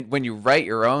When you write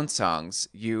your own songs,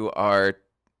 you are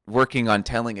working on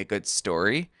telling a good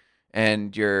story,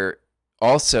 and you're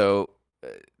also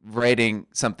writing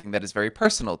something that is very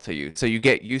personal to you. So you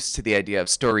get used to the idea of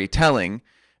storytelling,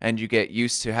 and you get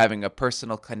used to having a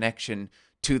personal connection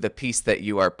to the piece that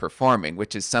you are performing,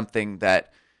 which is something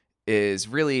that is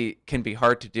really can be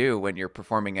hard to do when you're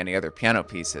performing any other piano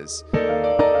pieces.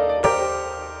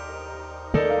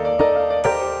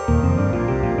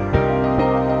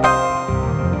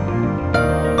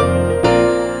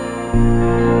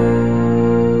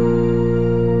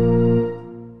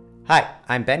 Hi,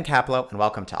 I'm Ben Caplow, and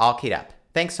welcome to All Keyed Up.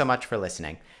 Thanks so much for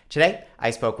listening. Today,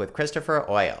 I spoke with Christopher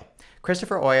Oil.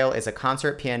 Christopher Oil is a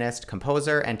concert pianist,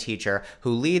 composer, and teacher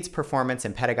who leads performance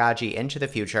and pedagogy into the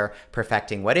future,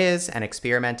 perfecting what is and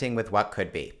experimenting with what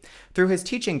could be. Through his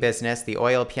teaching business, the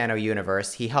Oil Piano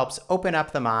Universe, he helps open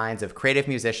up the minds of creative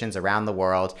musicians around the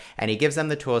world, and he gives them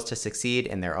the tools to succeed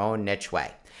in their own niche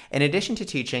way. In addition to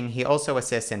teaching, he also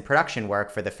assists in production work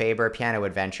for the Faber Piano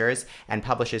Adventures and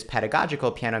publishes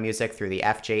pedagogical piano music through the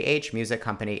FJH Music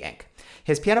Company, Inc.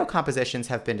 His piano compositions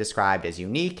have been described as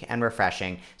unique and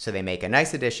refreshing, so they make a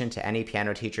nice addition to any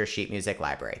piano teacher's sheet music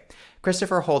library.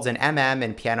 Christopher holds an MM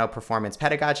in Piano Performance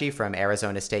Pedagogy from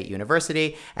Arizona State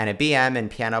University and a BM in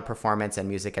Piano Performance and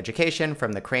Music Education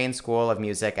from the Crane School of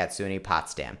Music at SUNY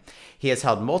Potsdam. He has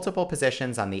held multiple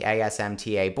positions on the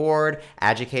ASMTA board,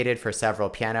 adjudicated for several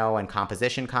piano and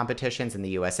composition competitions in the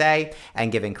USA,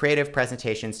 and given creative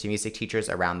presentations to music teachers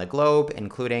around the globe,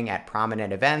 including at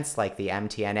prominent events like the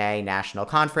MTNA National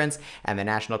Conference and the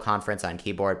National Conference on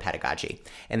Keyboard Pedagogy.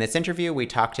 In this interview, we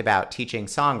talked about teaching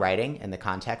songwriting in the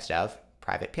context of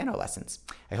private piano lessons.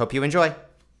 I hope you enjoy.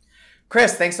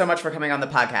 Chris, thanks so much for coming on the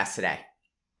podcast today.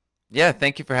 Yeah,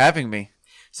 thank you for having me.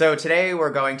 So today we're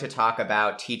going to talk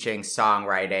about teaching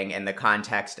songwriting in the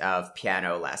context of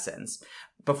piano lessons.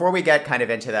 Before we get kind of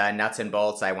into the nuts and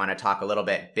bolts, I want to talk a little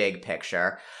bit big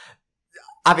picture.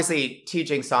 Obviously,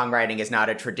 teaching songwriting is not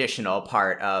a traditional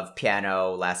part of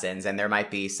piano lessons, and there might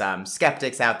be some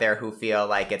skeptics out there who feel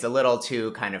like it's a little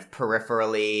too kind of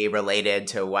peripherally related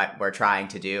to what we're trying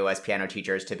to do as piano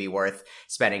teachers to be worth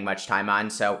spending much time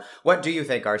on. So what do you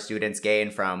think our students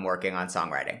gain from working on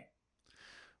songwriting?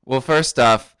 Well, first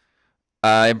off,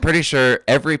 I'm pretty sure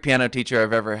every piano teacher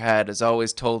I've ever had has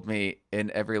always told me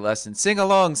in every lesson, sing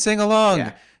along, sing along.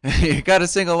 Yeah. You got to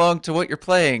sing along to what you're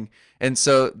playing. And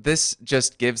so this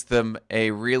just gives them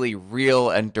a really real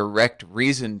and direct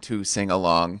reason to sing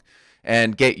along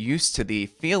and get used to the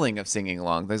feeling of singing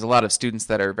along. There's a lot of students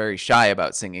that are very shy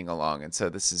about singing along. And so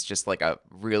this is just like a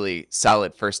really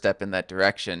solid first step in that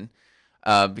direction.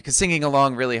 Because singing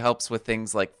along really helps with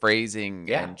things like phrasing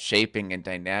Yeah. and shaping and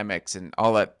dynamics and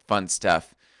all that fun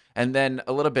stuff. And then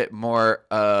a little bit more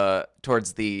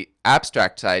towards the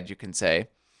abstract side, you can say,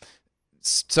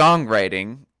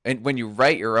 songwriting. And when you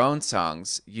write your own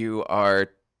songs, you are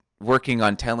working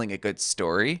on telling a good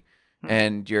story, Hmm.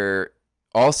 and you're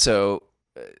also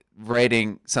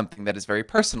writing something that is very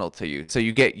personal to you. So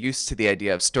you get used to the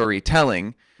idea of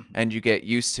storytelling, and you get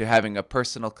used to having a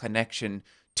personal connection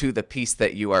to the piece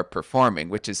that you are performing,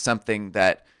 which is something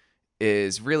that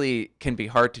is really can be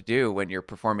hard to do when you're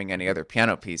performing any other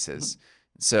piano pieces.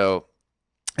 So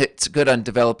it's good on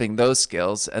developing those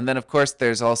skills. And then, of course,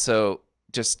 there's also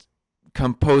just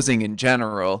composing in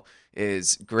general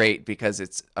is great because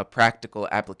it's a practical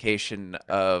application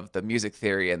of the music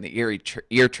theory and the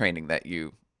ear training that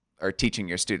you are teaching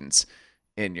your students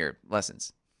in your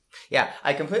lessons. Yeah,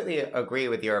 I completely agree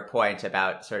with your point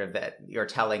about sort of that you're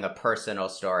telling a personal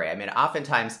story. I mean,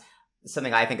 oftentimes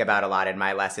something I think about a lot in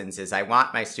my lessons is I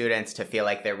want my students to feel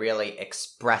like they're really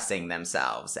expressing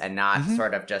themselves and not Mm-hmm.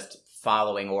 sort of just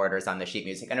following orders on the sheet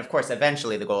music. And of course,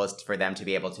 eventually the goal is for them to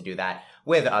be able to do that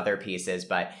with other pieces,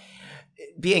 but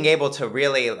being able to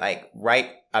really like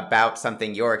write about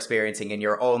something you're experiencing in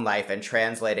your own life and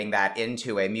translating that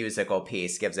into a musical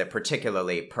piece gives a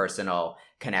particularly personal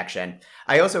connection.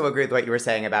 I also agree with what you were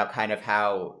saying about kind of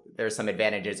how there's some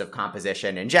advantages of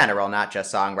composition in general, not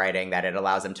just songwriting, that it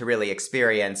allows them to really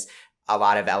experience a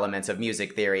lot of elements of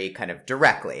music theory kind of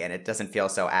directly, and it doesn't feel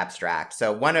so abstract.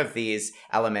 So one of these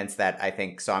elements that I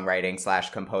think songwriting slash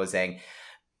composing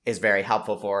is very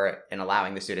helpful for in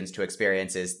allowing the students to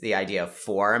experience is the idea of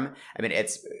form. I mean,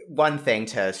 it's one thing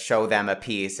to show them a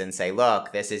piece and say,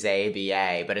 look, this is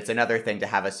ABA, but it's another thing to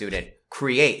have a student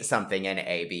create something in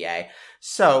ABA.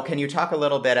 So can you talk a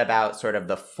little bit about sort of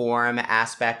the form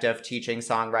aspect of teaching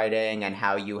songwriting and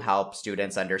how you help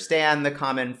students understand the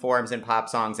common forms in pop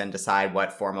songs and decide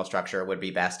what formal structure would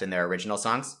be best in their original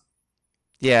songs?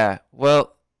 Yeah,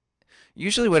 well,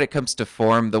 Usually, when it comes to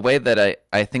form, the way that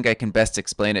I think I can best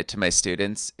explain it to my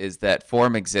students is that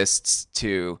form exists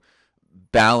to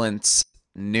balance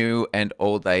new and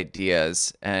old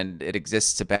ideas, and it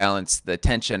exists to balance the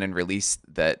tension and release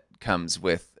that comes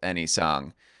with any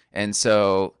song. And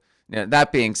so,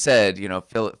 that being said,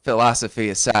 philosophy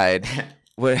aside,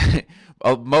 what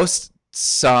most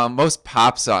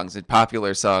pop songs and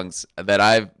popular songs that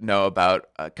I know about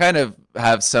kind of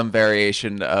have some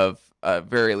variation of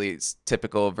very least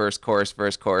typical verse chorus,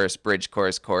 bridge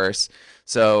chorus chorus.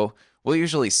 So we'll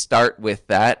usually start with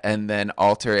that and then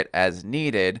alter it as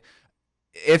needed.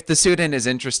 If the student is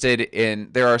interested in,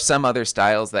 there are some other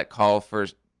styles that call for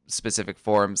specific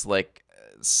forms, like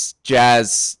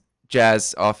jazz.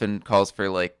 Jazz often calls for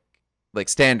like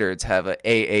standards have a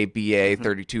AABA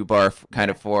 32 bar kind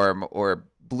of form, or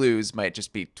blues might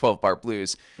just be 12 bar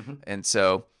blues. And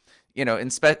so, in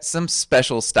some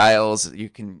special styles, you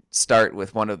can start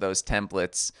with one of those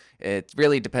templates. It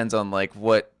really depends on like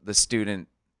what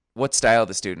style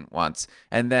the student wants.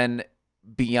 And then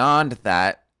beyond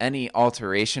that, any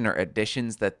alteration or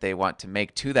additions that they want to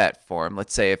make to that form,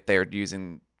 let's say if they're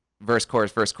using verse,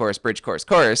 chorus, bridge, chorus,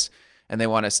 chorus, and they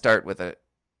want to start with a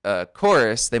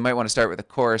chorus, they might want to start with a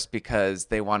chorus because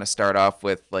they want to start off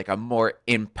with like a more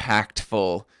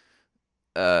impactful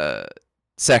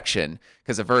section,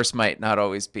 because a verse might not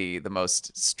always be the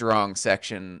most strong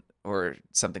section or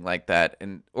something like that.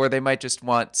 Or they might just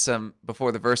want some,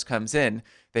 before the verse comes in,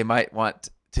 they might want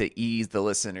to ease the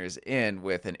listeners in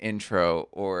with an intro,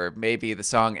 or maybe the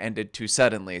song ended too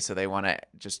suddenly, so they want to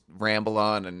just ramble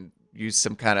on and use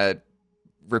some kind of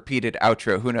repeated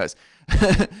outro. Who knows?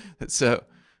 So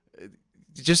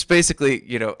just basically,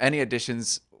 any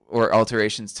additions or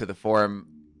alterations to the form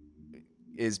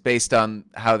is based on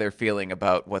how they're feeling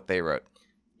about what they wrote.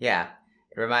 Yeah.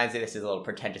 It reminds me, this is a little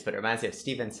pretentious, but it reminds me of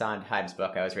Stephen Sondheim's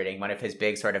book I was reading. One of his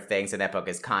big sort of things in that book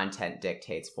is content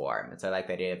dictates form. And so I like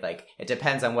the idea of like, it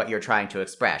depends on what you're trying to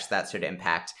express. That should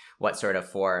impact what sort of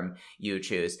form you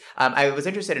choose. I was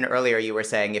interested in earlier, you were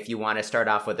saying if you want to start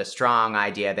off with a strong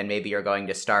idea, then maybe you're going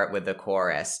to start with the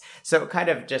chorus. So kind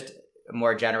of just a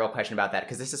more general question about that,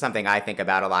 because this is something I think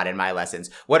about a lot in my lessons.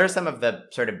 What are some of the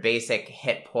sort of basic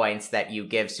hit points that you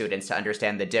give students to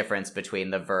understand the difference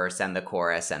between the verse and the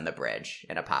chorus and the bridge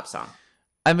in a pop song?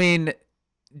 I mean,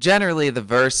 generally the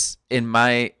verse, in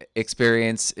my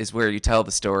experience, is where you tell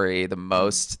the story the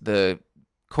most. The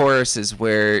chorus is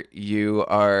where you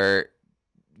are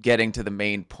getting to the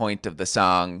main point of the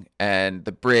song, and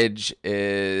the bridge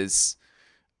is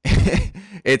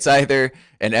it's either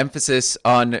an emphasis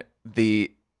on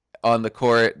the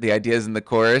ideas in the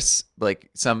chorus,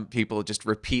 like some people just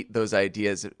repeat those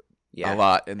ideas a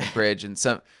lot in the bridge,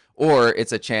 or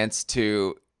it's a chance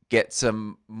to get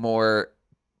some more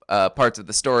parts of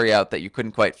the story out that you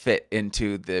couldn't quite fit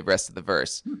into the rest of the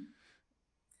verse.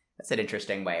 That's an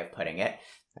interesting way of putting it.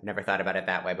 I've never thought about it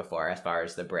that way before as far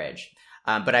as the bridge.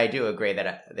 But I do agree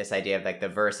that this idea of like the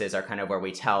verses are kind of where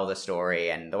we tell the story,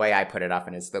 and the way I put it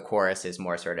often is the chorus is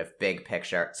more sort of big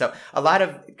picture. So a lot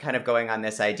of kind of going on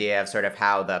this idea of sort of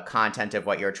how the content of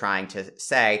what you're trying to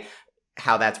say,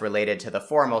 how that's related to the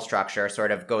formal structure,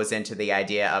 sort of goes into the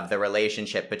idea of the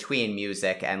relationship between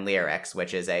music and lyrics,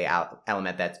 which is a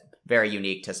element that's very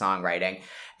unique to songwriting.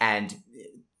 And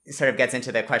sort of gets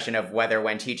into the question of whether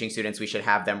when teaching students we should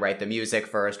have them write the music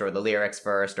first or the lyrics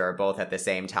first or both at the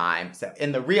same time. So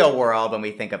in the real world, when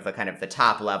we think of the kind of the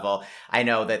top level, I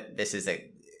know that this is a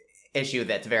issue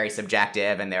that's very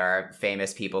subjective and there are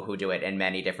famous people who do it in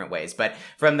many different ways. But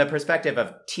from the perspective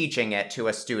of teaching it to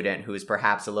a student who's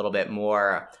perhaps a little bit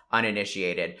more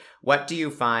uninitiated, what do you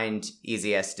find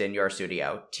easiest in your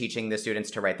studio? Teaching the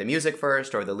students to write the music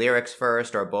first or the lyrics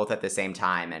first or both at the same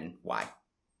time, and why?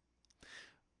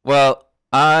 Well,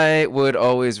 I would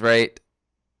always write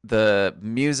the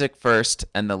music first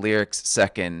and the lyrics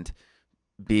second,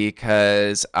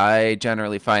 because I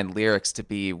generally find lyrics to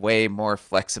be way more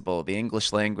flexible. The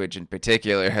English language in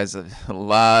particular has a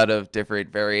lot of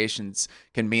different variations,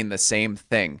 can mean the same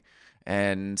thing.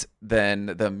 And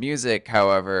then the music,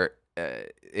 however,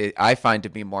 I find to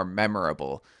be more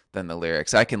memorable than the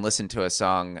lyrics. I can listen to a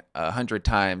song 100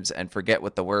 times and forget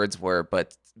what the words were,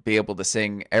 but be able to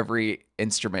sing every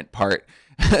instrument part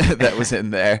that was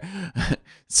in there.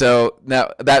 So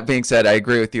now, that being said, I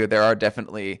agree with you. There are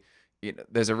definitely,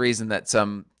 there's a reason that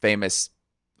some famous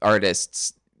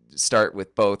artists start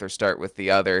with both or start with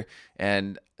the other.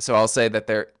 And so I'll say that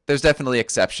there's definitely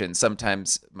exceptions.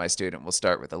 Sometimes my student will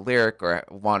start with a lyric or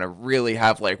want to really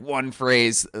have like one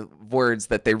phrase, words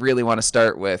that they really want to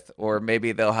start with, or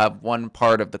maybe they'll have one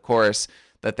part of the chorus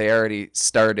that they already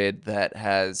started that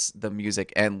has the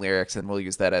music and lyrics, and we'll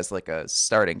use that as like a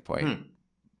starting point.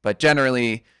 But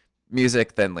generally,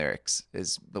 music then lyrics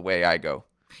is the way I go.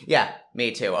 Yeah,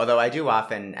 me too. Although I do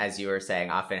often, as you were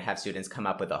saying, often have students come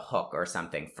up with a hook or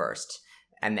something first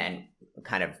and then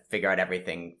kind of figure out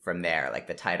everything from there, like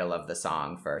the title of the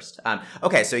song first.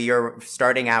 Okay, so you're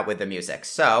starting out with the music.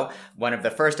 So one of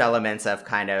the first elements of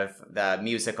kind of the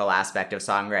musical aspect of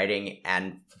songwriting,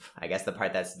 and I guess the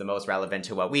part that's the most relevant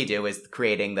to what we do, is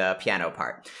creating the piano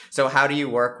part. So how do you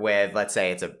work with, let's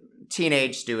say it's a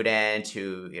teenage student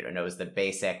who knows the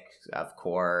basic of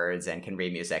chords and can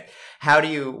read music. How do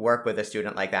you work with a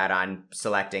student like that on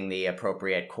selecting the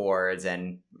appropriate chords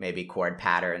and maybe chord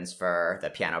patterns for the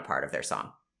piano part of their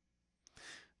song?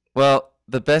 Well,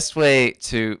 the best way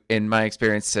to, in my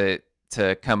experience,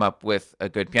 to come up with a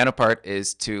good piano part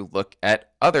is to look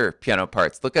at other piano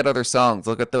parts, look at other songs,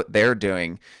 look at what they're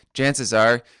doing. Chances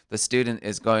are the student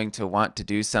is going to want to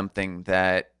do something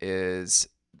that is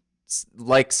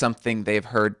like something they've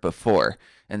heard before.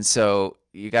 And so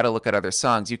you got to look at other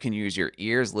songs. You can use your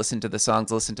ears, listen to the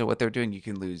songs, listen to what they're doing. You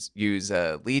can use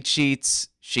lead sheets,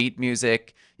 sheet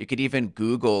music. You could even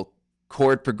Google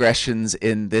chord progressions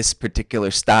in this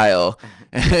particular style,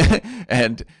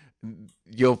 and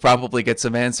you'll probably get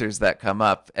some answers that come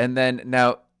up. And then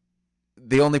now,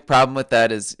 the only problem with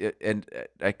that is, and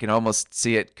I can almost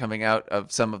see it coming out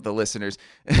of some of the listeners,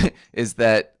 is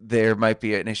that there might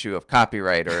be an issue of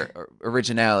copyright or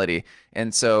originality.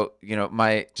 And so,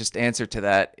 my just answer to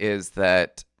that is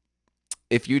that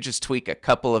if you just tweak a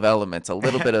couple of elements, a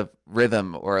little bit of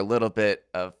rhythm or a little bit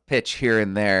of pitch here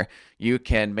and there, you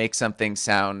can make something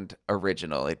sound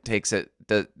original. It takes it,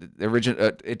 the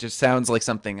original, it just sounds like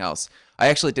something else. I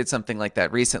actually did something like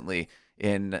that recently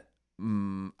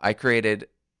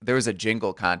there was a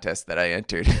jingle contest that I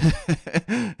entered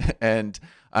and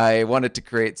I wanted to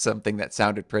create something that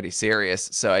sounded pretty serious.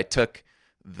 So I took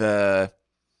a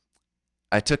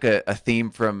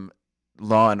theme from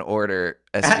Law and Order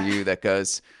SVU that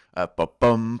goes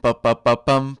ba-bum,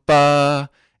 ba-ba-ba-bum,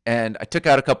 ba. And I took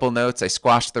out a couple notes, I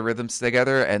squashed the rhythms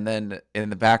together, and then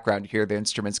in the background you hear the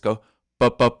instruments go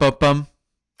ba-ba-ba-bum.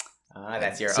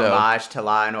 That's your homage to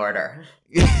Law and Order.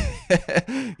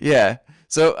 Yeah.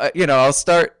 So,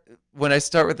 when I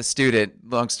start with a student,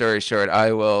 long story short,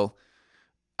 I will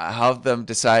have them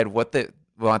decide what they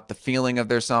want the feeling of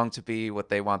their song to be, what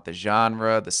they want the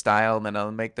genre, the style, and then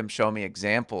I'll make them show me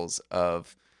examples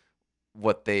of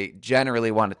what they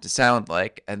generally want it to sound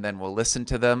like, and then we'll listen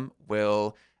to them,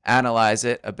 we'll analyze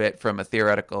it a bit from a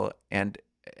theoretical and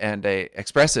a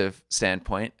expressive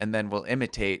standpoint, and then we'll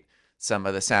imitate some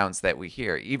of the sounds that we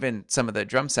hear. Even some of the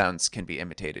drum sounds can be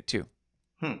imitated too.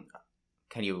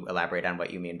 Can you elaborate on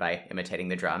what you mean by imitating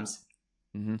the drums?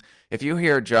 Mm-hmm. If you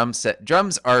hear drums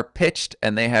are pitched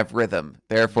and they have rhythm,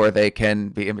 therefore they can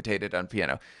be imitated on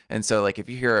piano. And so, like, if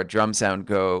you hear a drum sound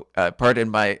go, pardon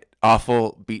my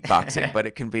awful beatboxing, but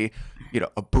it can be,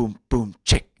 a boom, boom,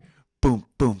 chick, boom,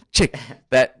 boom, chick.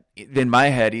 That in my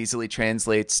head easily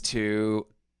translates to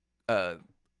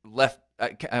left.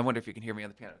 I wonder if you can hear me on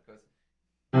the piano. It goes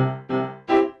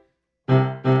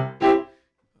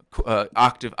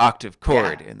octave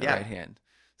chord in the right hand.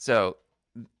 So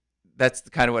that's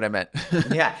kind of what I meant.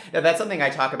 Yeah, that's something I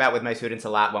talk about with my students a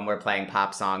lot when we're playing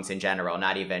pop songs in general,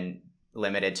 not even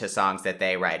limited to songs that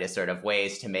they write, is sort of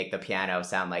ways to make the piano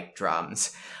sound like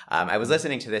drums. I was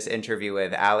listening to this interview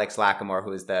with Alex Lacamoire,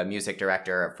 who is the music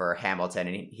director for Hamilton,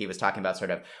 and he was talking about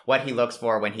sort of what he looks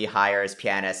for when he hires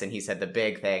pianists, and he said the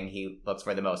big thing he looks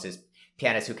for the most is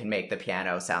pianists who can make the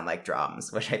piano sound like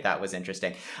drums, which I thought was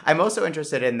interesting. I'm also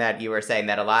interested in that you were saying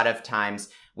that a lot of times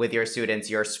with your students,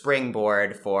 your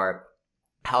springboard for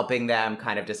helping them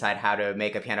kind of decide how to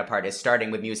make a piano part is starting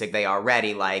with music they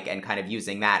already like and kind of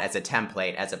using that as a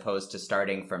template as opposed to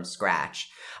starting from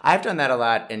scratch. I've done that a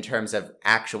lot in terms of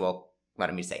actual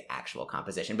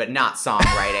composition, but not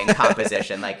songwriting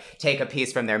composition. Like take a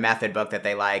piece from their method book that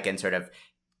they like and sort of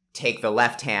take the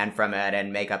left hand from it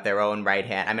and make up their own right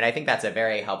hand. I mean, I think that's a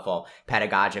very helpful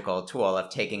pedagogical tool of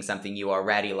taking something you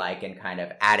already like and kind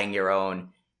of adding your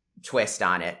own twist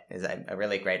on it is a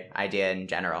really great idea in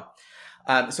general.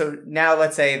 So now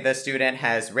let's say the student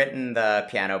has written the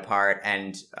piano part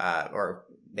and or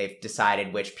they've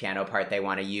decided which piano part they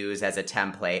want to use as a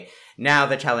template. Now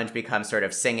the challenge becomes sort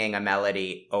of singing a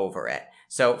melody over it.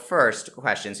 So first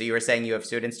question, so you were saying you have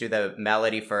students do the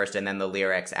melody first and then the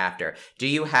lyrics after. Do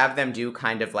you have them do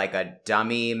kind of like a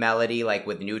dummy melody, like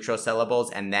with neutral syllables,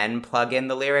 and then plug in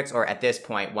the lyrics? Or at this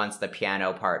point, once the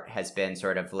piano part has been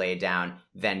sort of laid down,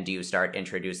 then do you start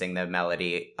introducing the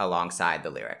melody alongside the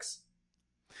lyrics?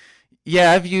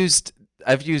 Yeah, I've used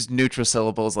I've used neutral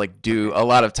syllables like do a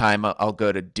lot of time. I'll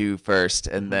go to do first,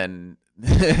 and Hmm. then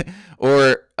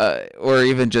or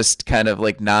even just kind of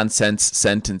like nonsense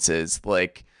sentences,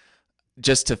 like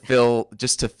just to fill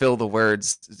the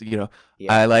words. Yeah.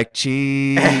 I like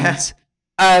cheese.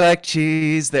 I like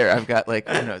cheese. There, I've got like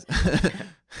who knows.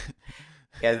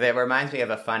 Yeah, that reminds me of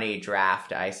a funny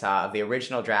draft I saw of the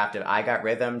original draft of "I Got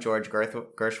Rhythm," George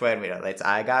Gershwin. It's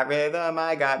 "I Got Rhythm,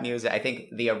 I Got Music." I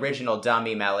think the original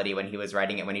dummy melody when he was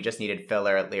writing it, when he just needed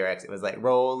filler lyrics, it was like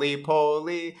 "Roly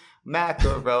poly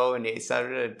macaroni."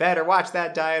 So better watch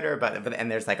that dieter. But and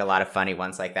there's like a lot of funny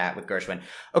ones like that with Gershwin.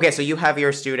 Okay, so you have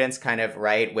your students kind of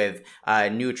write with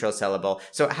a neutral syllable.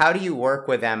 So how do you work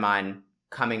with them on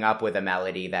coming up with a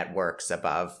melody that works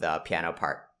above the piano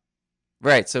part?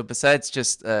 Right. So besides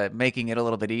just making it a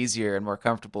little bit easier and more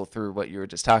comfortable through what you were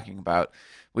just talking about,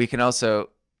 we can also,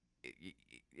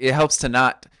 it helps to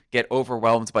not get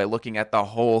overwhelmed by looking at the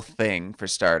whole thing for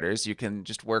starters. You can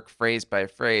just work phrase by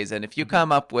phrase. And if you Hmm.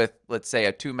 come up with, let's say,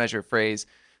 a two measure phrase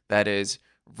that is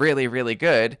really, really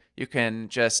good, you can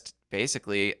just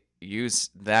basically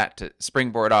use that to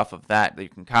springboard off of that. You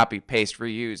can copy, paste,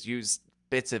 reuse, use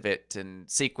bits of it and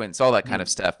sequence, all that kind of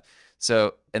stuff.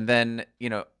 So, and then,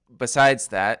 besides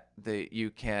that, you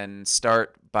can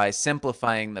start by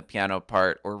simplifying the piano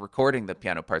part or recording the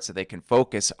piano part so they can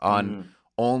focus on Mm.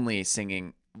 only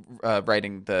singing,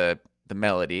 writing the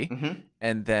melody, Hmm.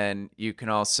 and then you can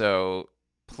also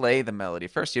play the melody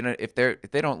first. If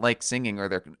they don't like singing or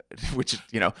they're which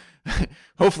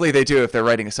hopefully they do if they're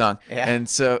writing a song. Yeah. And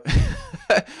so,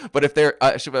 but if they're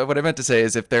what I meant to say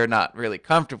is if they're not really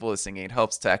comfortable with singing, it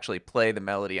helps to actually play the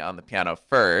melody on the piano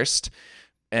first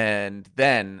and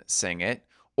then sing it.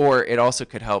 Or it also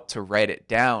could help to write it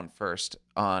down first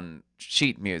on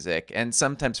sheet music. And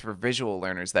sometimes for visual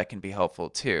learners, that can be helpful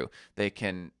too. They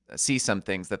can see some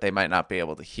things that they might not be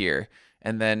able to hear.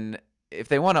 And then if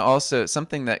they want to also,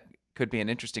 something that could be an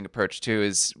interesting approach too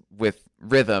is with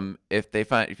rhythm. If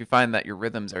you find that your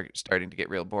rhythms are starting to get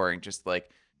real boring, just like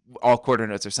all quarter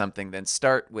notes or something, then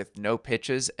start with no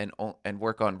pitches and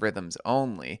work on rhythms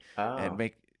only, and Oh.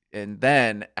 make and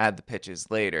then add the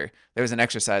pitches later. There was an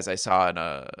exercise I saw in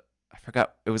I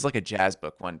forgot, it was like a jazz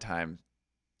book one time.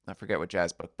 I forget what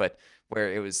jazz book, but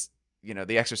where it was,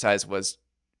 the exercise was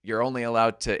you're only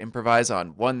allowed to improvise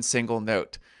on one single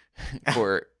note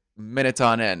for minutes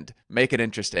on end. Make it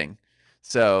interesting.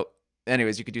 So,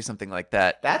 anyways, you could do something like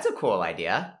that. That's a cool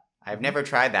idea. I've Hmm. never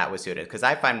tried that with students because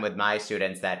I find with my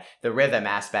students that the rhythm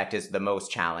aspect is the most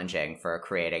challenging for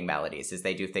creating melodies. Is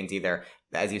they do things either,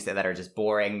 as you said, that are just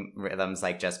boring rhythms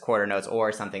like just quarter notes,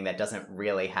 or something that doesn't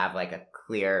really have like a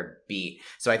clear beat.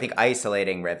 So I think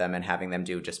isolating rhythm and having them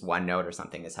do just one note or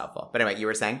something is helpful. But anyway, you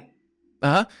were saying? Uh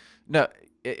huh. No,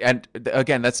 and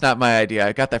again, that's not my idea.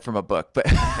 I got that from a book, but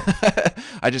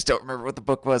I just don't remember what the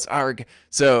book was. Arg.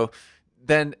 So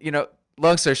then,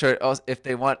 long story short, if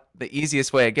they want the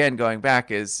easiest way, again, going back,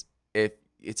 is if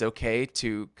it's okay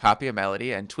to copy a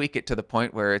melody and tweak it to the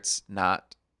point where it's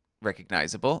not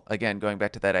recognizable. Again, going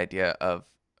back to that idea of,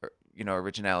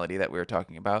 originality that we were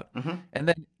talking about. Hmm. And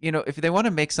then, if they want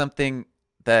to make something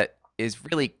that is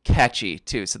really catchy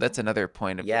too, so that's another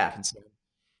point of Yeah. concern.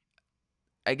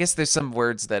 I guess there's some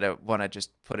words that I want to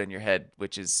just put in your head,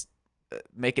 which is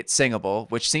make it singable,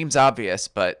 which seems obvious,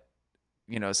 but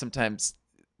sometimes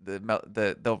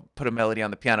they'll put a melody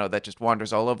on the piano that just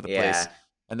wanders all over the place, Yeah.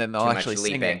 and then they'll Too much actually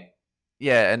sing it. leaping.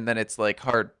 Yeah, and then it's like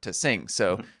hard to sing.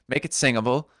 So Hmm. make it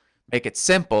singable, make it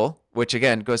simple, which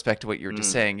again goes back to what you were just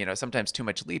Mm. saying. Sometimes too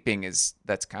much leaping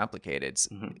that's complicated.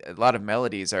 Hmm. A lot of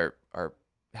melodies are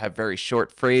have very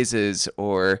short phrases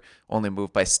or only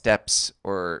move by steps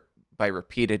or by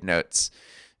repeated notes.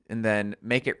 And then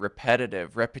make it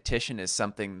repetitive. Repetition is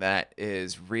something that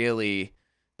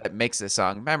makes a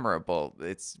song memorable.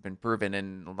 It's been proven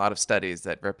in a lot of studies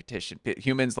that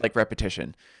humans like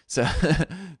repetition. So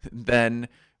then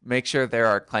make sure there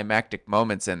are climactic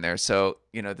moments in there. So,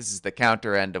 this is the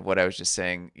counter end of what I was just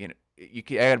saying. I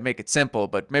got to make it simple,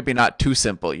 but maybe not too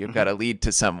simple. You've got Hmm. to lead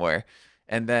to somewhere.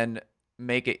 And then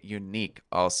make it unique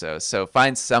also. So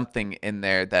find something in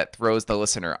there that throws the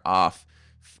listener off.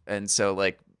 And so,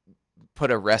 like,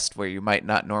 put a rest where you might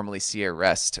not normally see a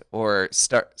rest, or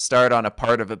start on a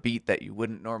part of a beat that you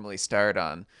wouldn't normally start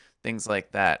on, things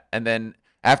like that. And then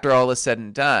after all is said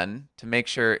and done, to make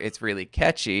sure it's really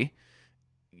catchy,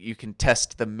 you can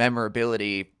test the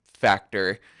memorability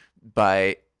factor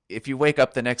by, if you wake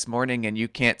up the next morning and you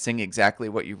can't sing exactly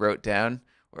what you wrote down,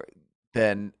 or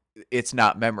then it's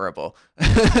not memorable.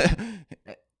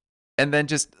 And then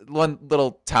just one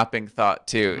little topping thought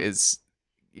too Hmm. is,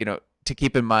 to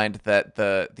keep in mind that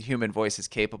the human voice is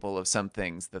capable of some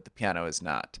things that the piano is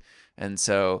not. And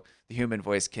so the human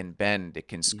voice can bend, it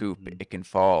can scoop, Mhm. it can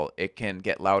fall, it can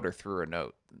get louder through a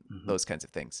note, Mhm. those kinds of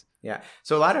things. Yeah.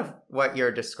 So a lot of what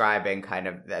you're describing, kind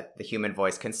of that the human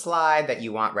voice can slide, that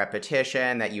you want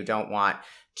repetition, that you don't want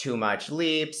too much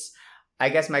leaps. I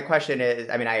guess my question is,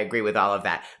 I mean, I agree with all of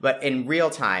that, but in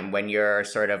real time, when you're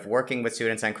sort of working with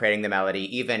students on creating the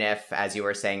melody, even if, as you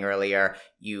were saying earlier,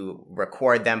 you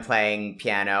record them playing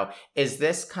piano, is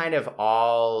this kind of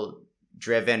all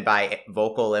driven by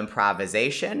vocal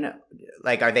improvisation?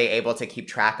 Like, are they able to keep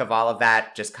track of all of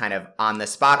that just kind of on the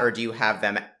spot, or do you have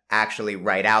them actually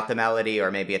write out the melody, or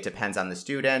maybe it depends on the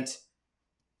student?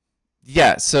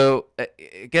 Yeah, so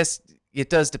I guess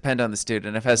it does depend on the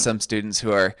student. I've had some students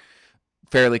who are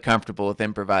fairly comfortable with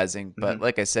improvising, but Mm-hmm.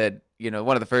 like I said,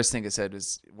 one of the first things I said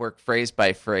was work phrase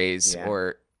by phrase Yeah.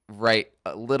 or write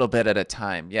a little bit at a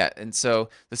time. Yeah, and so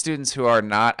the students who are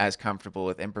not as comfortable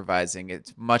with improvising,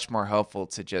 it's much more helpful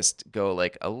to just go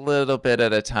like a little bit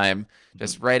at a time, Mm-hmm.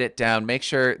 just write it down, make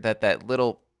sure that that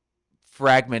little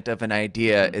fragment of an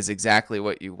idea Mm-hmm. is exactly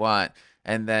what you want,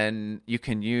 and then you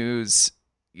can use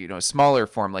smaller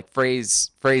form like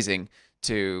phrasing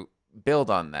to build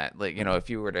on that. Like if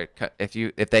you were to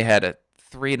if they had a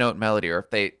three note melody, or if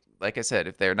they, like I said,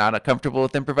 if they're not comfortable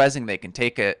with improvising, they can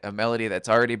take a melody that's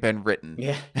already been written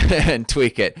Yeah. and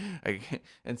tweak it.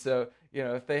 And so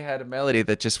if they had a melody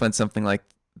that just went something like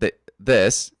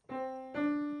this,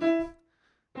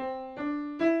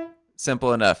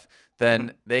 simple enough, then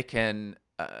Mm-hmm. they can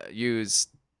use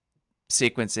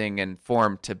sequencing and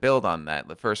form to build on that.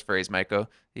 The first phrase might go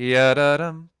ya da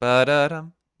dum ba da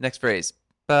dum. Next phrase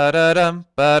ba da dum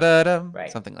ba da dum, Right.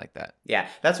 something like that. Yeah,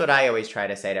 that's what I always try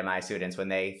to say to my students when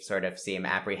they sort of seem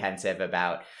apprehensive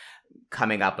about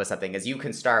coming up with something, is you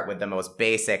can start with the most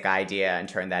basic idea and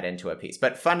turn that into a piece.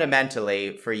 But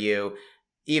fundamentally for you,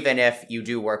 even if you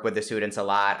do work with the students a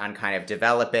lot on kind of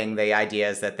developing the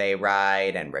ideas that they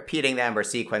write and repeating them or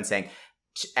sequencing,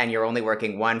 and you're only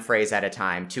working one phrase at a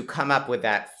time, to come up with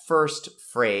that first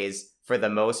phrase for the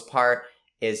most part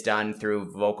is done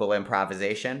through vocal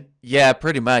improvisation. Yeah,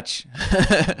 pretty much.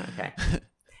 Okay.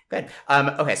 Good.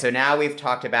 Okay, so now we've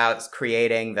talked about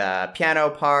creating the piano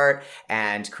part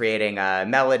and creating a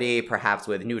melody, perhaps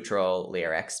with neutral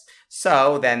lyrics.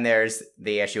 So then there's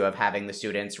the issue of having the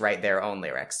students write their own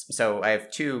lyrics. So I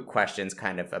have two questions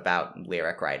kind of about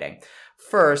lyric writing.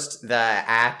 First, the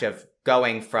act of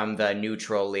going from the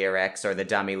neutral lyrics or the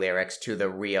dummy lyrics to the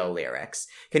real lyrics.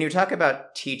 Can you talk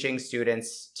about teaching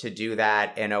students to do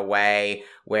that in a way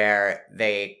where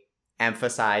they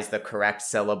emphasize the correct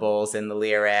syllables in the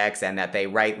lyrics, and that they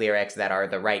write lyrics that are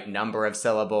the right number of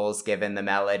syllables given the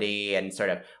melody, and sort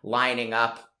of lining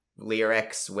up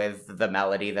lyrics with the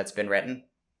melody that's been written?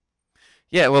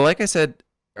 Yeah, well, like I said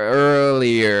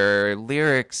earlier,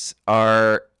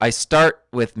 I start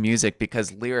with music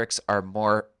because lyrics are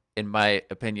more, in my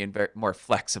opinion, more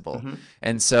flexible. Mm-hmm.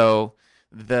 And so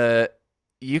the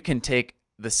you can take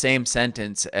the same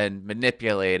sentence and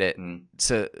manipulate it Mm.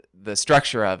 to the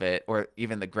structure of it, or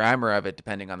even the grammar of it,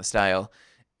 depending on the style,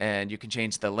 and you can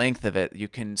change the length of it. You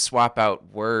can swap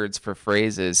out words for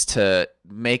phrases to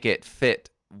make it fit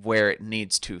where it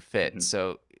needs to fit. Mm-hmm.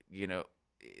 So,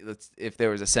 if there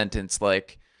was a sentence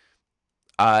like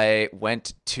I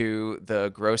went to the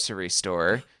grocery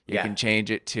store, you Yeah. can change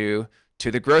it to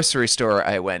the grocery store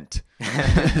I went.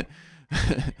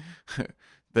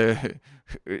 the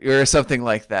or something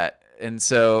like that. And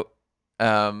so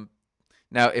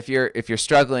now if you're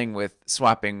struggling with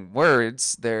swapping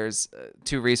words, there's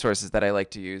two resources that I like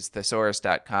to use,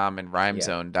 thesaurus.com and Yeah.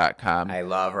 rhymezone.com. I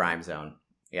love Rhyme Zone.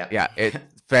 Yep. Yeah, it's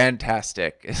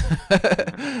fantastic.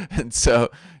 And so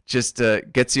just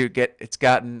it's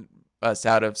gotten us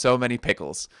out of so many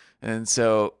pickles. And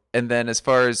then as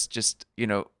far as just,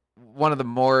 one of the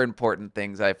more important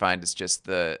things I find is just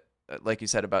like you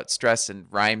said about stress and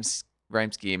rhyme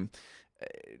scheme.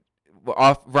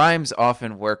 Rhymes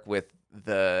often work with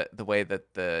the way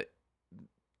that the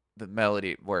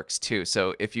melody works too.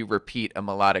 So if you repeat a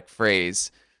melodic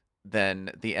phrase, then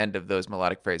the end of those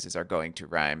melodic phrases are going to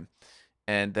rhyme.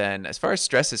 And then as far as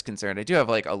stress is concerned, I do have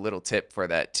like a little tip for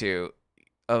that too.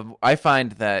 I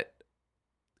find that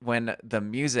when the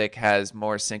music has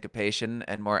more syncopation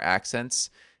and more accents,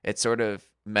 it sort of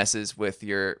messes with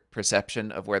your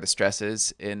perception of where the stress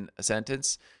is in a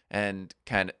sentence, and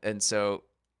so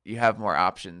you have more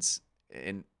options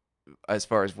in as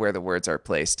far as where the words are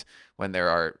placed when there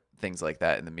are things like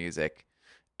that in the music.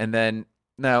 And then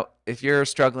now, if you're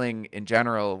struggling in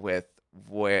general with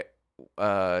what,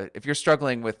 if you're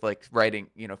struggling with like writing,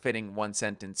 fitting one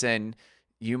sentence in,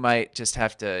 you might just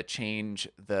have to change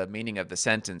the meaning of the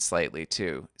sentence slightly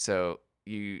too. So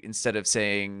you, instead of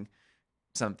saying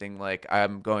something like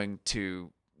I'm going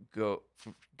to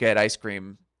get ice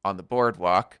cream on the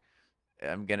boardwalk,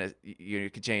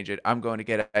 you could change it. I'm going to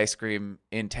get ice cream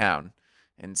in town.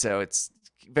 And so it's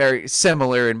very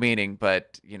similar in meaning,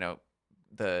 but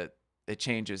the it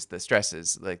changes the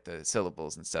stresses, like the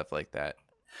syllables and stuff like that.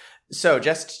 So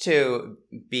just to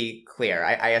be clear,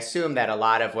 I assume that a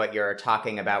lot of what you're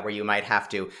talking about where you might have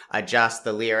to adjust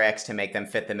the lyrics to make them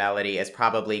fit the melody is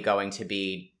probably going to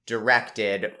be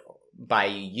directed by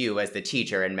you as the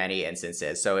teacher in many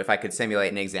instances. So if I could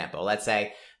simulate an example, let's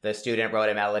say the student wrote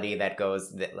a melody that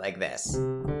goes like this,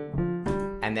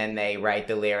 and then they write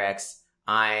the lyrics,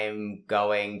 I'm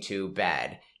going to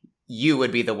bed. You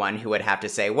would be the one who would have to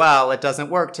say, well, it doesn't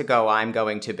work to go I'm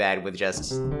going to bed with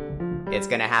just... It's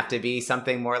going to have to be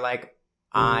something more like,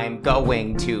 I'm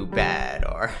going to bed,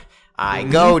 or I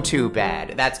go to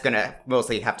bed. That's going to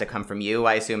mostly have to come from you,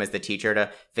 I assume, as the teacher,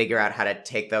 to figure out how to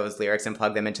take those lyrics and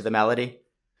plug them into the melody.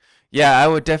 Yeah, I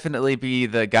would definitely be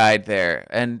the guide there.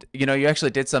 And, you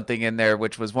actually did something in there,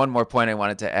 which was one more point I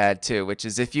wanted to add too, which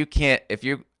is if you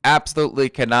absolutely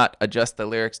cannot adjust the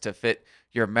lyrics to fit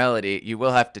your melody, you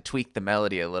will have to tweak the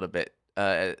melody a little bit.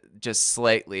 Just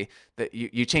slightly, that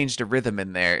you changed a rhythm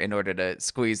in there in order to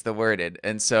squeeze the word in,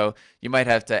 and so you might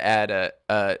have to add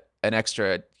an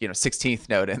extra 16th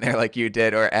note in there like you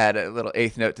did, or add a little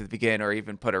eighth note to the beginning, or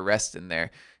even put a rest in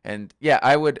there. And yeah,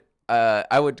 I would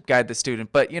guide the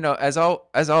student, but as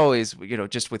always,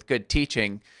 just with good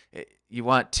teaching, you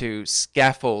want to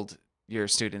scaffold your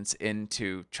students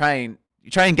into trying. You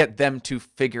try and get them to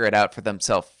figure it out for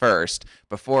themselves first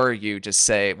before you just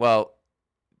say, well,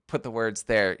 put the words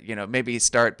there. Maybe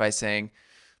start by saying,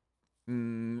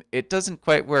 it doesn't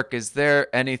quite work. Is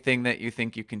there anything that you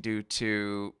think you can do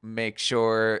to make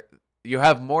sure you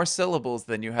have more syllables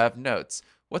than you have notes?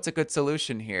 What's a good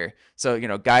solution here? So,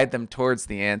 guide them towards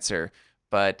the answer.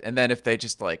 And then if they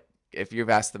just if you've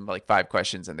asked them like 5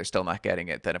 questions and they're still not getting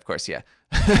it, then of course, yeah.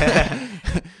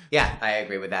 Yeah, I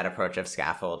agree with that approach of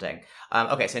scaffolding.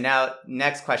 Okay, so now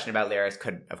next question about lyrics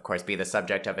could, of course, be the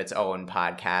subject of its own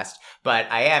podcast, but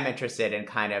I am interested in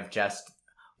kind of just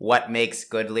what makes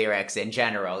good lyrics in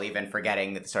general, even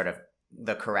forgetting sort of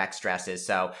the correct stresses.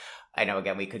 So I know,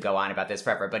 again, we could go on about this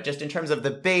forever, but just in terms of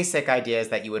the basic ideas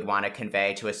that you would want to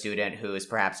convey to a student who's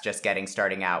perhaps just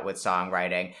starting out with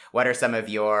songwriting, what are some of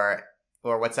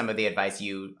what's some of the advice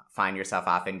you find yourself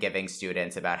often giving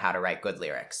students about how to write good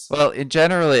lyrics? Well, in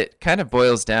general, it kind of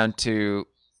boils down to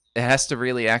it has to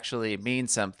really actually mean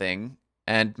something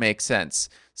and make sense.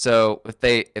 So if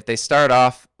they start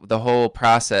off the whole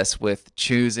process with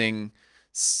choosing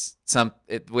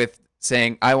with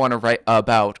saying I want to write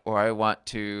about, or I want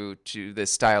to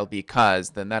this style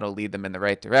because, then that'll lead them in the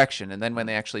right direction. And then when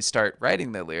they actually start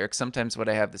writing the lyrics, sometimes what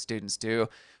I have the students do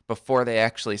before they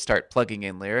actually start plugging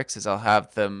in lyrics is I'll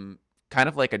have them kind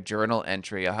of like a journal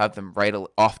entry. I'll have them write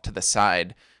off to the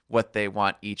side what they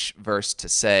want each verse to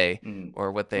say,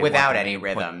 or what they without want any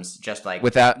rhythms, just like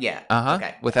without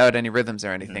okay, without any rhythms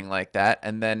or anything like that.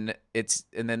 And then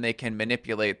they can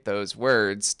manipulate those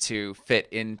words to fit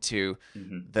into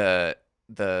the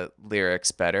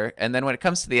lyrics better. And then when it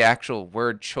comes to the actual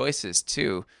word choices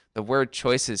too, the word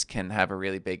choices can have a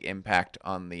really big impact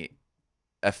on the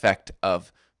effect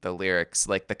of the lyrics,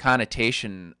 like the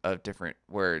connotation of different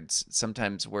words.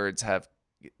 Sometimes words have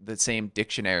the same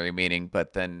dictionary meaning,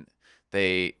 but then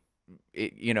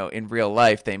in real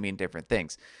life they mean different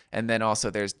things. And then also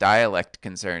there's dialect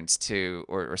concerns too,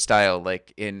 or style.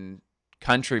 Like in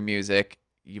country music,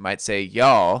 you might say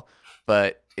y'all,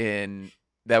 but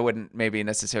that wouldn't maybe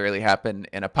necessarily happen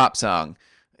in a pop song.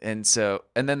 And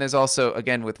then there's also,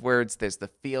 again, with words, there's the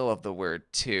feel of the word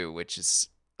too, which is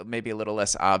maybe a little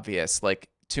less obvious. Like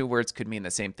 2 words could mean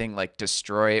the same thing, like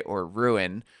destroy or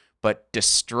ruin, but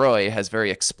destroy has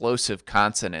very explosive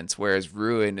consonants, whereas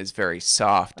ruin is very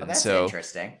soft. That's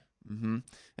interesting. Mm-hmm.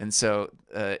 And so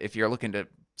if you're looking to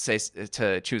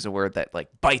choose a word that like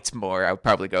bites more, I would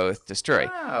probably go with destroy.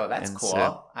 Oh, that's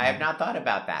cool. I have not thought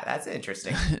about that. That's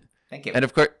interesting. Thank you. And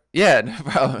of course, yeah, no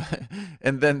problem.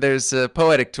 And then there's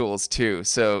poetic tools too.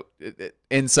 So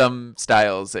in some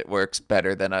styles, it works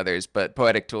better than others. But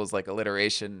poetic tools like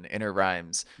alliteration, inner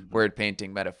rhymes, word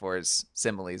painting, metaphors,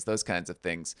 similes, those kinds of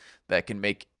things that can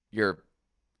make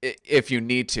if you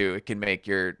need to, it can make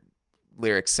your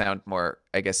lyrics sound more,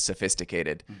 I guess,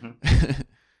 sophisticated.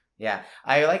 Yeah,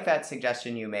 I like that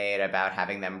suggestion you made about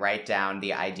having them write down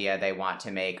the idea they want to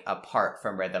make apart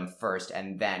from rhythm first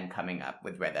and then coming up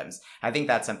with rhythms. I think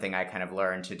that's something I kind of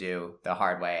learned to do the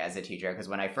hard way as a teacher, because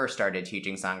when I first started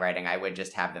teaching songwriting, I would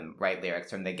just have them write lyrics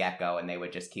from the get-go and they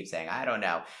would just keep saying, I don't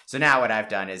know. So now what I've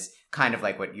done is kind of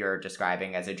like what you're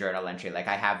describing as a journal entry. Like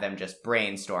I have them just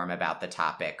brainstorm about the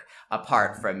topic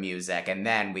apart from music, and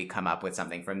then we come up with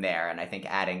something from there. And I think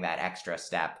adding that extra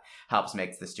step helps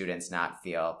make the students not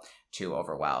feel too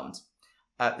overwhelmed.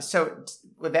 So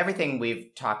with everything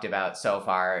we've talked about so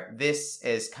far, this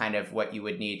is kind of what you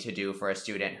would need to do for a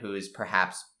student who's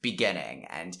perhaps beginning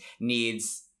and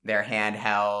needs their hand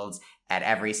held at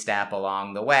every step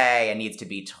along the way and needs to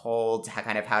be told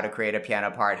kind of how to create a piano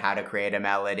part, how to create a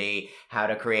melody, how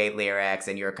to create lyrics,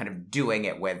 and you're kind of doing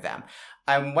it with them.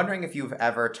 I'm wondering if you've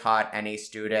ever taught any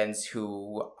students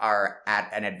who are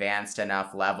at an advanced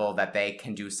enough level that they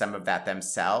can do some of that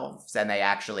themselves and they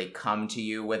actually come to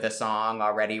you with a song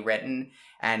already written.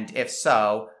 And if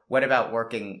so, what about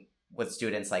working with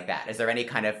students like that? Is there any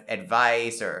kind of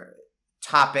advice or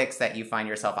topics that you find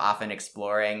yourself often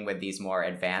exploring with these more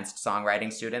advanced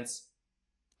songwriting students?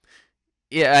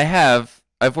 Yeah, I have.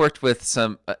 I've worked with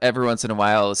some, every once in a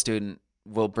while, a student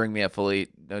will bring me a fully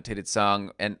notated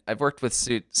song, and I've worked with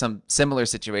some similar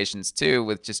situations too,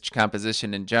 with just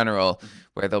composition in general,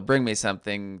 where they'll bring me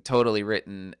something totally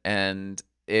written, and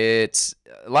it's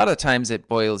a lot of times it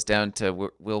boils down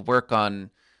to we'll work on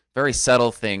very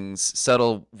subtle things,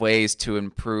 subtle ways to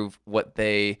improve what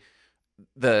the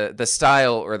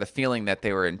style or the feeling that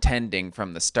they were intending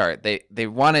from the start. They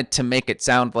wanted to make it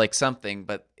sound like something,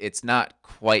 but it's not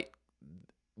quite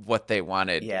what they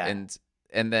wanted. Yeah.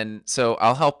 And then so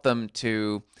I'll help them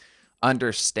to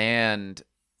understand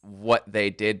what they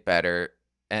did better,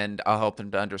 and I'll help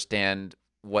them to understand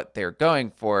what they're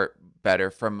going for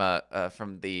better from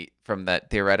from that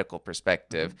theoretical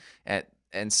perspective.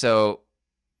 And so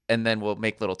and then we'll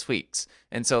make little tweaks.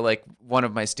 And so like one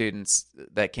of my students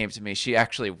that came to me, she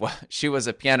was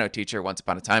a piano teacher once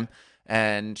upon a time,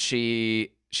 and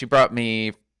she brought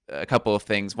me a couple of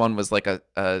things. One was like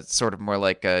a sort of more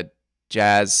like a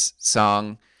jazz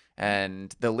song,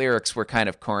 and the lyrics were kind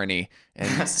of corny,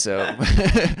 and so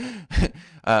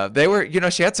they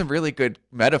were, she had some really good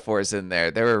metaphors in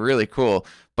there. They were really cool,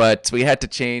 but we had to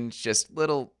change just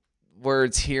little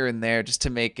words here and there just to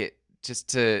make it just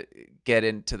to get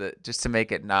into just to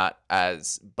make it not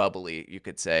as bubbly, you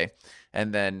could say.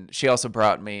 And then she also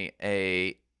brought me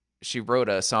she wrote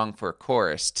a song for a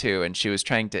chorus too, and she was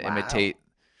trying to imitate.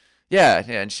 Yeah,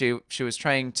 and she was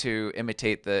trying to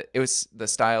imitate it was the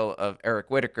style of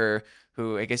Eric Whitacre,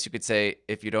 who I guess you could say,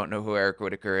 if you don't know who Eric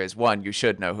Whitacre is, one, you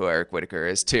should know who Eric Whitacre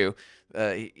is. Two,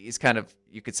 he's kind of,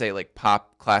 you could say, like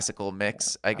pop classical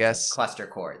mix, I guess. Cluster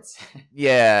chords.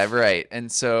 Yeah, right.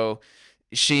 And so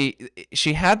she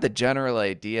had the general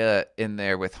idea in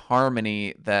there with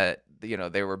harmony that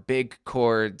there were big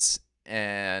chords,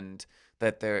 and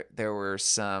that there were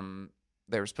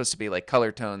supposed to be like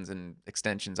color tones and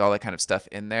extensions, all that kind of stuff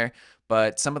in there,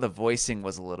 but some of the voicing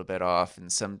was a little bit off,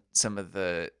 and some of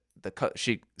the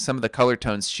color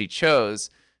tones she chose,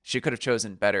 she could have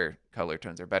chosen better color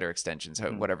tones or better extensions,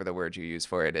 whatever the word you use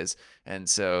for it is. And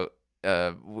so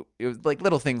it was like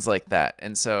little things like that.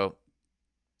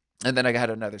 And then I had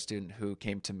another student who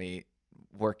came to me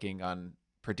working on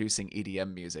producing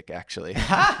EDM music, actually.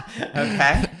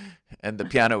 Okay. And the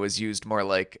piano was used more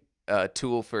like a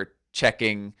tool for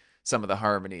checking some of the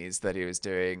harmonies that he was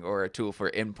doing, or a tool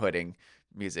for inputting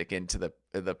music into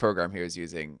the program he was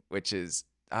using, which is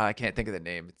I can't think of the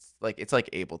name. It's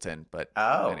like Ableton, but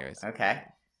anyways. Okay.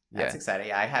 That's exciting.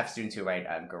 Yeah, I have students who write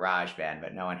GarageBand,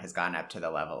 but no one has gone up to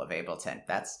the level of Ableton.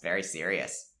 That's very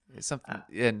serious. Something,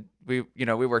 and we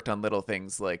worked on little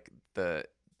things like the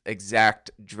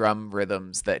exact drum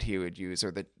rhythms that he would use,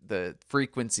 or the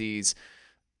frequencies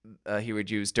he would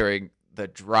use during the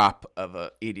drop of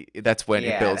a ED. That's when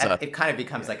it builds up. It kind of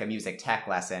becomes like a music tech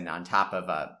lesson on top of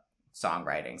a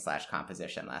songwriting /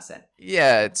 composition lesson.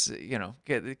 Yeah, it's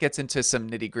it gets into some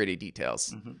nitty gritty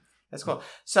details. Mm-hmm. That's cool.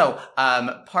 So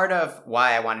part of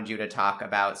why I wanted you to talk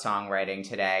about songwriting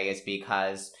today is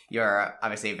because you're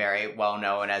obviously very well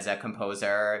known as a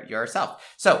composer yourself.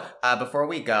 So before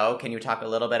we go, can you talk a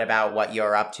little bit about what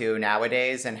you're up to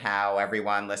nowadays and how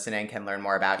everyone listening can learn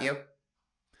more about you?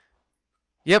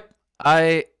 Yep.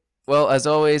 Well, as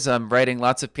always, I'm writing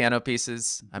lots of piano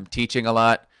pieces. I'm teaching a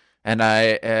lot, and I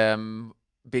am,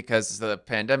 because the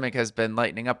pandemic has been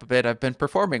lightening up a bit, I've been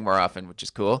performing more often, which is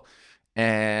cool.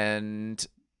 And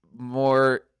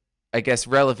more, I guess,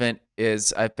 relevant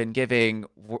is I've been giving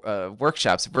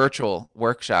workshops, virtual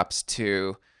workshops,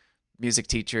 to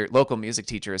local music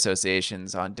teacher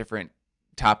associations on different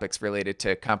topics related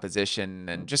to composition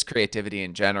and just creativity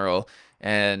in general.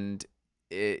 And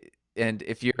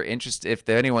if you're interested, if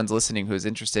anyone's listening who's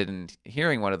interested in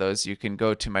hearing one of those, you can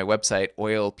go to my website,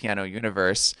 Oil Piano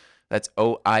Universe. That's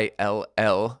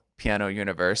OILL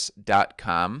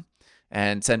pianouniverse.com,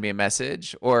 and send me a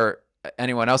message, or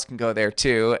anyone else can go there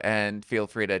too, and feel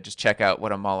free to just check out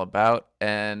what I'm all about.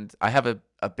 And I have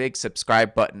a big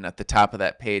subscribe button at the top of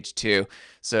that page too.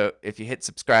 So if you hit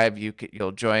subscribe,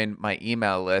 you'll join my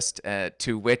email list,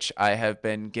 to which I have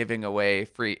been giving away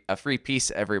a free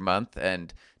piece every month,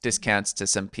 and discounts to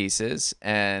some pieces,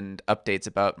 and updates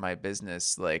about my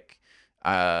business. Like,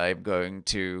 I'm going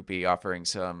to be offering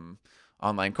some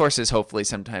online courses hopefully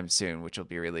sometime soon, which will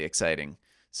be really exciting.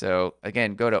 So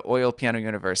again, go to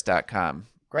oilpianouniverse.com.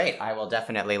 Great. I will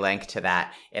definitely link to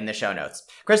that in the show notes.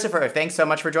 Christopher, thanks so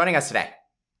much for joining us today.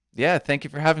 Yeah, thank you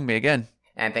for having me again.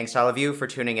 And thanks to all of you for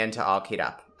tuning in to All Keyed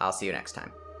Up. I'll see you next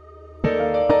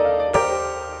time.